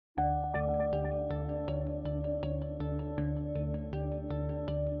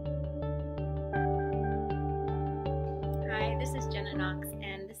This is Jenna Knox,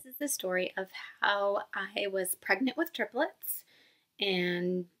 and this is the story of how I was pregnant with triplets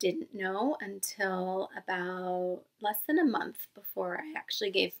and didn't know until about less than a month before I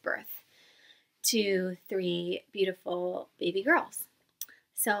actually gave birth to three beautiful baby girls.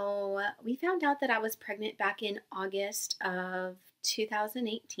 So we found out that I was pregnant back in August of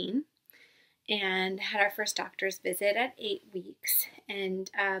 2018 and had our first doctor's visit at 8 weeks. And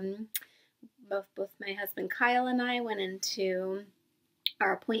both my husband Kyle and I went into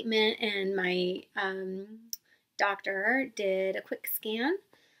our appointment, and my doctor did a quick scan,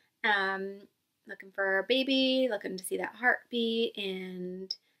 looking for our baby, looking to see that heartbeat,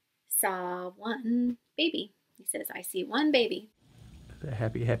 and saw one baby. He says, "I see one baby." The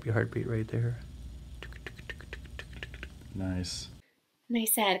happy heartbeat right there. Nice. And I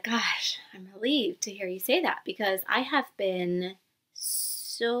said, "Gosh, I'm relieved to hear you say that, because I have been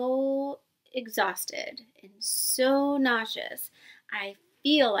so exhausted and so nauseous. I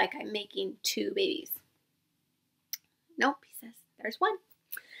feel like I'm making two babies." "Nope," he says, "there's one."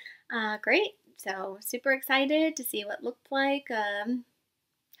 Great. So super excited to see what looked like a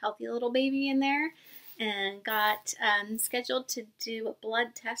healthy little baby in there, and got scheduled to do a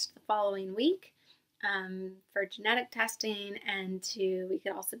blood test the following week for genetic testing, and we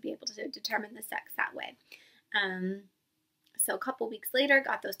could also be able to determine the sex that way. So a couple weeks later,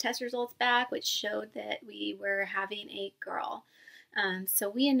 got those test results back, which showed that we were having a girl. So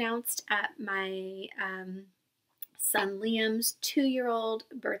we announced at my son Liam's 2-year-old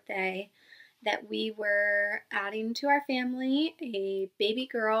birthday that we were adding to our family a baby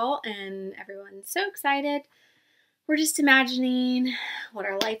girl, and everyone's so excited. We're just imagining what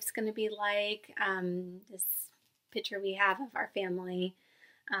our life's going to be like. This picture we have of our family,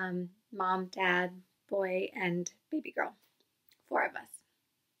 mom, dad, boy, and baby girl, 4 of us.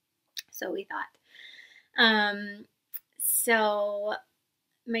 So we thought. So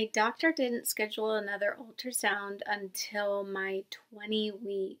my doctor didn't schedule another ultrasound until my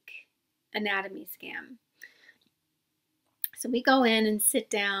 20-week anatomy scan. So we go in and sit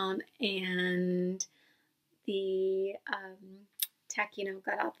down, and the tech,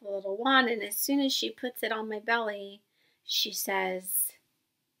 got out the little wand, and as soon as she puts it on my belly, she says,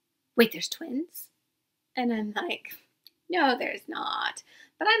 "Wait, there's twins?" And I'm like, "No, there's not."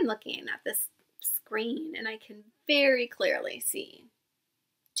 But I'm looking at this screen, and I can very clearly see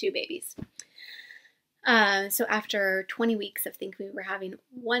 2 babies. So after 20 weeks of thinking we were having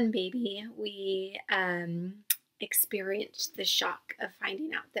one baby, we experienced the shock of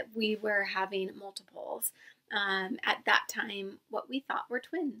finding out that we were having multiples. At that time, what we thought were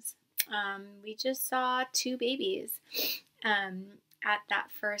twins. We just saw 2 babies. At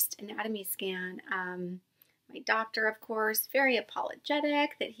that first anatomy scan, my doctor, of course, very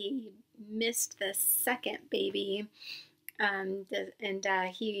apologetic that he missed the second baby. And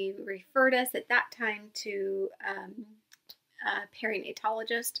he referred us at that time to a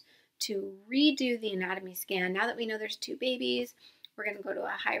perinatologist to redo the anatomy scan. Now that we know there's 2 babies, we're going to go to a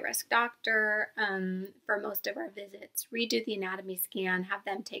high-risk doctor for most of our visits, redo the anatomy scan, have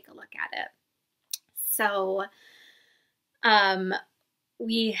them take a look at it. So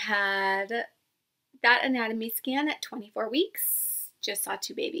we had that anatomy scan at 24 weeks, just saw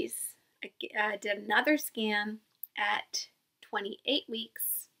 2 babies. I did another scan at 28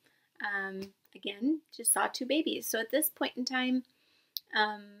 weeks. Again, just saw 2 babies. So at this point in time,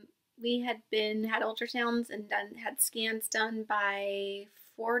 we had ultrasounds and had scans done by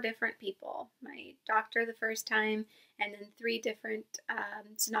 4 different people. My doctor the first time, and then 3 different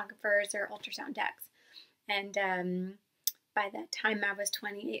sonographers or ultrasound techs. And by that time I was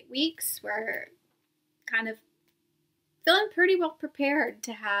 28 weeks, we're kind of feeling pretty well prepared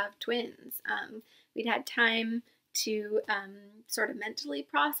to have twins. We'd had time to sort of mentally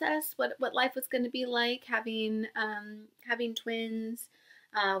process what life was going to be like having twins.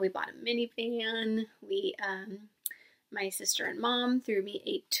 We bought a minivan. My sister and mom threw me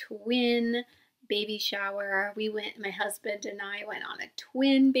a twin baby shower. My husband and I went on a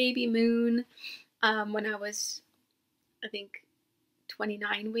twin baby moon when I was, I think,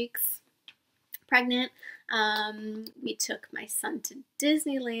 29 weeks pregnant. We took my son to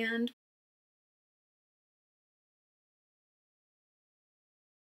Disneyland.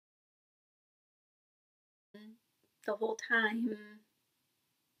 The whole time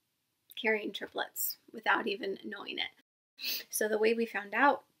carrying triplets without even knowing it. So the way we found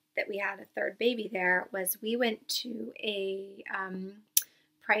out that we had a 3rd baby there was we went to a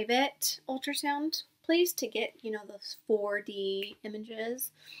private ultrasound place to get, those 4D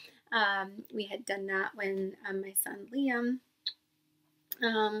images. We had done that when my son Liam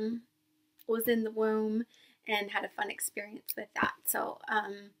was in the womb, and had a fun experience with that. So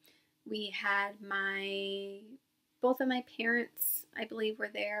we had both of my parents, I believe,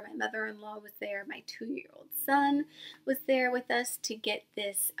 were there. My mother-in-law was there. My 2-year-old son was there with us to get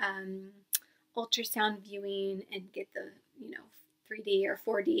this ultrasound viewing and get the 3D or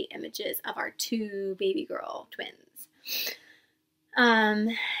 4D images of our 2 baby girl twins.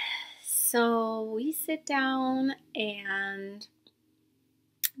 So we sit down, and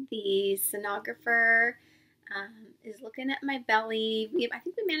the sonographer is looking at my belly. I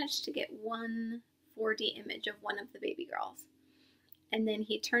think we managed to get one 4D image of one of the baby girls. And then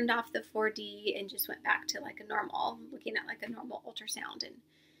he turned off the 4D and just went back to like a normal, looking at like a normal ultrasound. And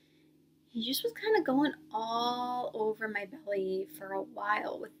he just was kind of going all over my belly for a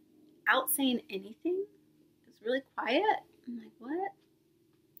while without saying anything. It was really quiet. I'm like, what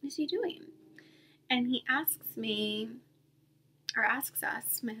is he doing? And he asks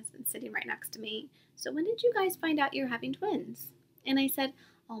us, my husband's sitting right next to me, so when did you guys find out you were having twins? And I said,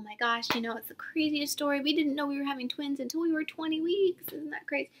 oh my gosh, it's the craziest story. We didn't know we were having twins until we were 20 weeks. Isn't that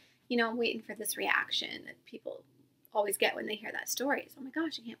crazy? I'm waiting for this reaction that people always get when they hear that story. So, oh my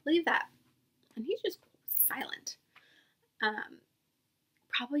gosh, I can't believe that. And he's just silent.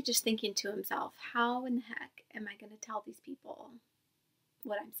 Probably just thinking to himself, how in the heck am I going to tell these people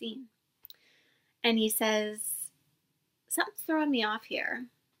what I'm seeing? And he says, something's throwing me off here.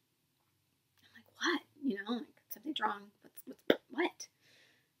 I'm like, what? Like something's wrong. What?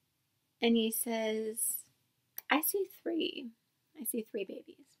 And he says, I see 3. I see 3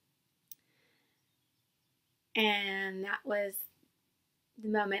 babies. And that was the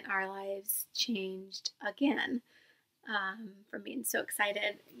moment our lives changed again. From being so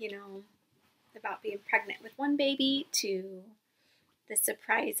excited, about being pregnant with 1 baby to the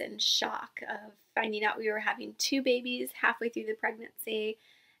surprise and shock of finding out we were having 2 babies halfway through the pregnancy.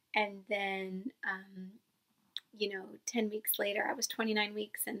 And then, 10 weeks later, I was 29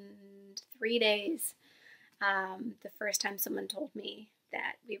 weeks and 3 days, the first time someone told me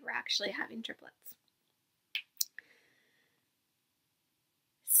that we were actually having triplets.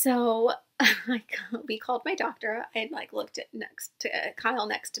 So we called my doctor. I had looked at Kyle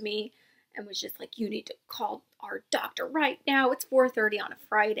next to me and was just like, you need to call our doctor right now. It's 4:30 on a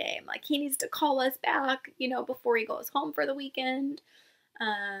Friday. I'm like, he needs to call us back, before he goes home for the weekend.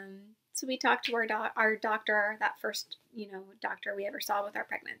 So we talked to our doctor, that first, doctor we ever saw with our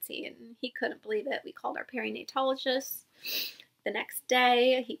pregnancy, and he couldn't believe it. We called our perinatologist the next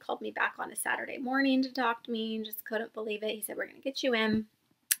day. He called me back on a Saturday morning to talk to me and just couldn't believe it. He said, we're going to get you in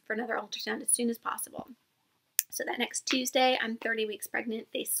for another ultrasound as soon as possible. So that next Tuesday, I'm 30 weeks pregnant.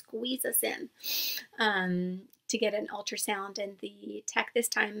 They squeeze us in to get an ultrasound. And the tech this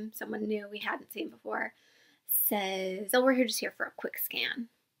time, someone new we hadn't seen before, says, oh, we're just here for a quick scan.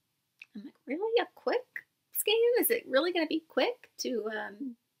 I'm like, really? A quick scan? Is it really going to be quick to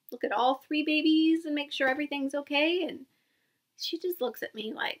look at all 3 babies and make sure everything's okay? And she just looks at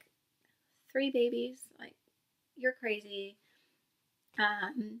me like, 3 babies? Like, you're crazy.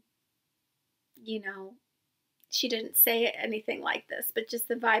 She didn't say anything like this, but just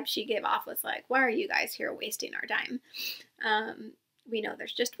the vibe she gave off was like, why are you guys here wasting our time? We know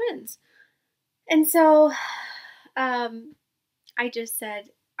there's just twins. And so I just said,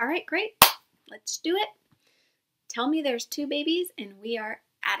 all right, great, let's do it. Tell me there's 2 babies and we are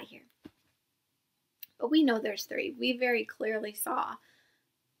out of here. But we know there's 3. We very clearly saw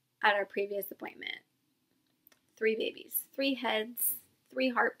at our previous appointment 3 babies, 3 heads, 3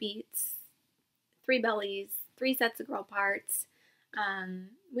 heartbeats, 3 bellies, 3 sets of girl parts.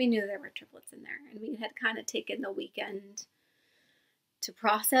 We knew there were triplets in there, and we had kind of taken the weekend to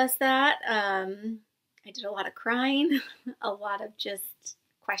process that. I did a lot of crying, a lot of just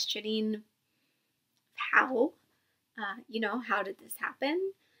questioning how, how did this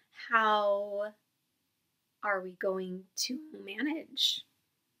happen? How are we going to manage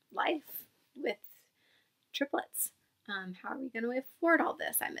life with triplets? How are we going to afford all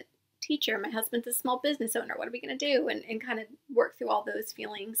this? I'm a teacher. My husband's a small business owner. What are we going to do? And kind of work through all those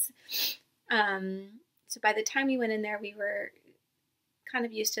feelings. So by the time we went in there, we were kind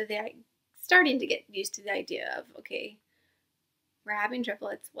of starting to get used to the idea of, okay, we're having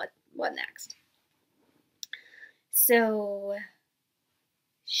triplets. What next? So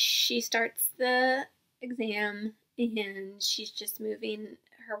she starts the exam and she's just moving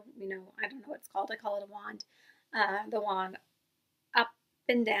her, I don't know what it's called. I call it a wand. The wand up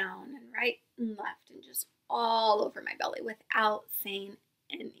and down and right and left and just all over my belly without saying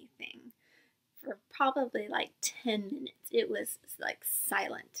anything for probably 10 minutes. It was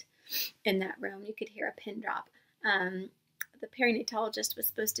silent in that room. You could hear a pin drop. the perinatalogist was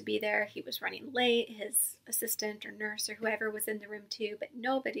supposed to be there. He was running late. His assistant or nurse or whoever was in the room too, but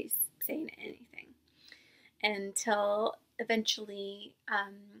nobody's saying anything until eventually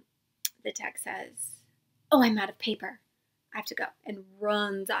the tech says, "Oh, I'm out of paper. I have to go," and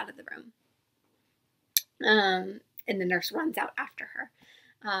runs out of the room. And the nurse runs out after her.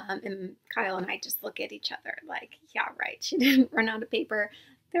 And Kyle and I just look at each other like, yeah, right. She didn't run out of paper.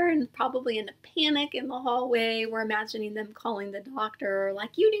 They're probably in a panic in the hallway. We're imagining them calling the doctor,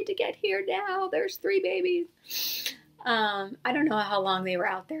 like, "You need to get here now. There's 3 babies." I don't know how long they were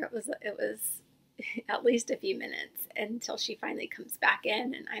out there. It was at least a few minutes until she finally comes back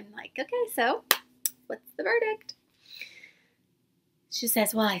in, and I'm like, "Okay, so what's the verdict?" She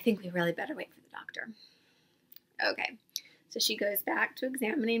says, "Well, I think we really better wait for the doctor." Okay, so she goes back to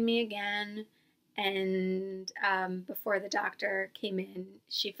examining me again, and before the doctor came in,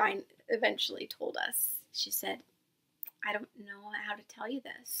 she eventually told us. She said, "I don't know how to tell you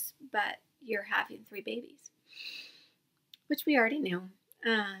this, but you're having 3 babies," which we already knew.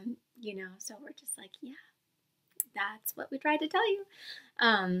 So we're just like, yeah, that's what we tried to tell you.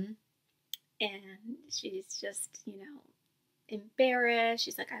 And she's just, embarrassed.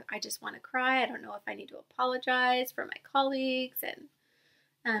 She's like, I just want to cry. I don't know if I need to apologize for my colleagues. And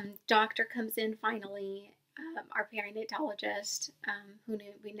doctor comes in finally, our perinatalogist, who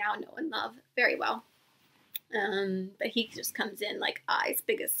we now know and love very well. But he just comes in like eyes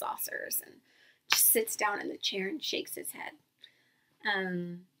big as saucers and just sits down in the chair and shakes his head.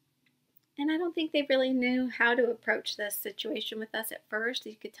 And I don't think they really knew how to approach this situation with us at first.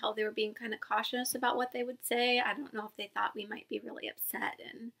 You could tell they were being kind of cautious about what they would say. I don't know if they thought we might be really upset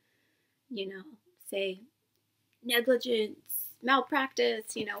and, say negligence,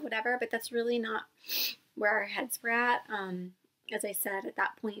 malpractice, whatever. But that's really not where our heads were at. As I said, at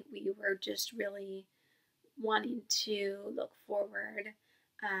that point, we were just really wanting to look forward.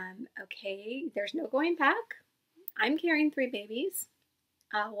 Okay, there's no going back. I'm carrying 3 babies.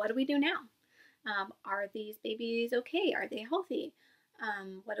 What do we do now? Are these babies okay? Are they healthy?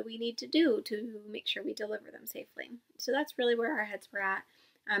 What do we need to do to make sure we deliver them safely? So that's really where our heads were at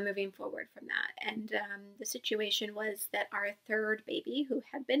moving forward from that. And the situation was that our 3rd baby, who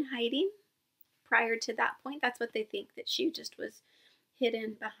had been hiding prior to that point, that's what they think, that she just was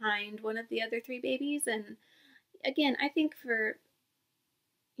hidden behind one of the other 3 babies. And again, I think for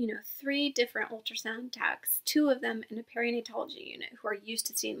 3 different ultrasound techs, 2 of them in a perinatology unit who are used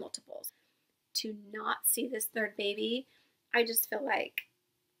to seeing multiples, to not see this 3rd baby, I just feel like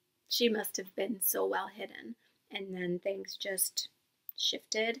she must have been so well hidden. And then things just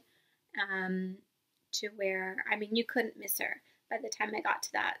shifted to where, you couldn't miss her. By the time I got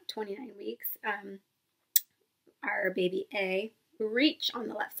to that 29 weeks, our baby A, breech on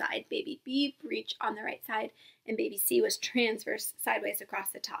the left side, baby B, breech on the right side, and baby C was transverse sideways across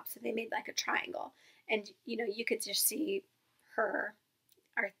the top. So they made like a triangle. And, you could just see her,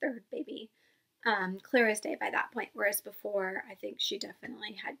 our 3rd baby, clear as day by that point. Whereas before, I think she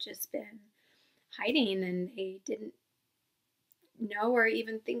definitely had just been hiding and they didn't know or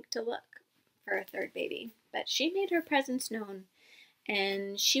even think to look for a 3rd baby. But she made her presence known,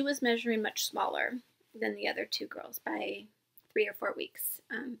 and she was measuring much smaller than the other 2 girls by 3 or 4 weeks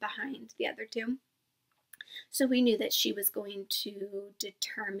behind the other 2. So we knew that she was going to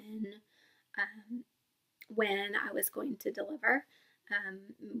determine when I was going to deliver,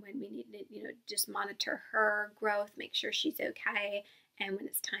 when we needed, just monitor her growth, make sure she's okay, and when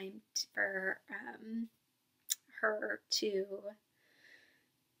it's time for her to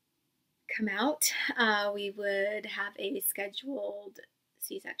come out, we would have a scheduled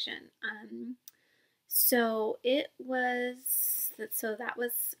C-section. So that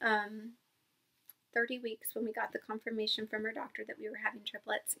was 30 weeks when we got the confirmation from her doctor that we were having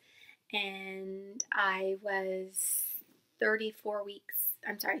triplets, and I was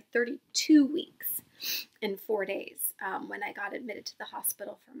 32 weeks and 4 days when I got admitted to the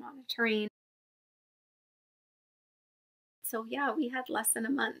hospital for monitoring. So yeah, we had less than a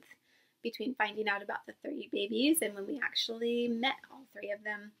month between finding out about the 3 babies and when we actually met all 3 of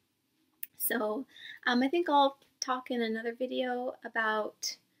them. So I think I'll talk in another video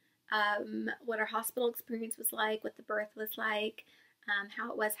about what our hospital experience was like, what the birth was like,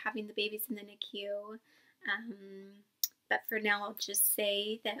 how it was having the babies in the NICU. But for now, I'll just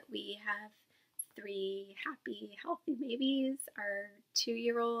say that we have 3 happy, healthy babies. Our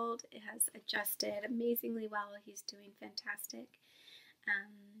 2-year-old has adjusted amazingly well. He's doing fantastic.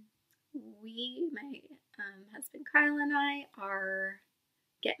 My husband Kyle and I are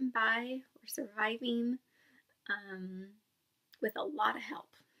getting by. We're surviving with a lot of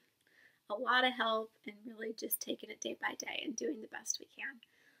help. a lot of help and really just taking it day by day and doing the best we can.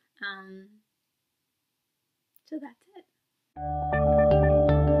 So that's it.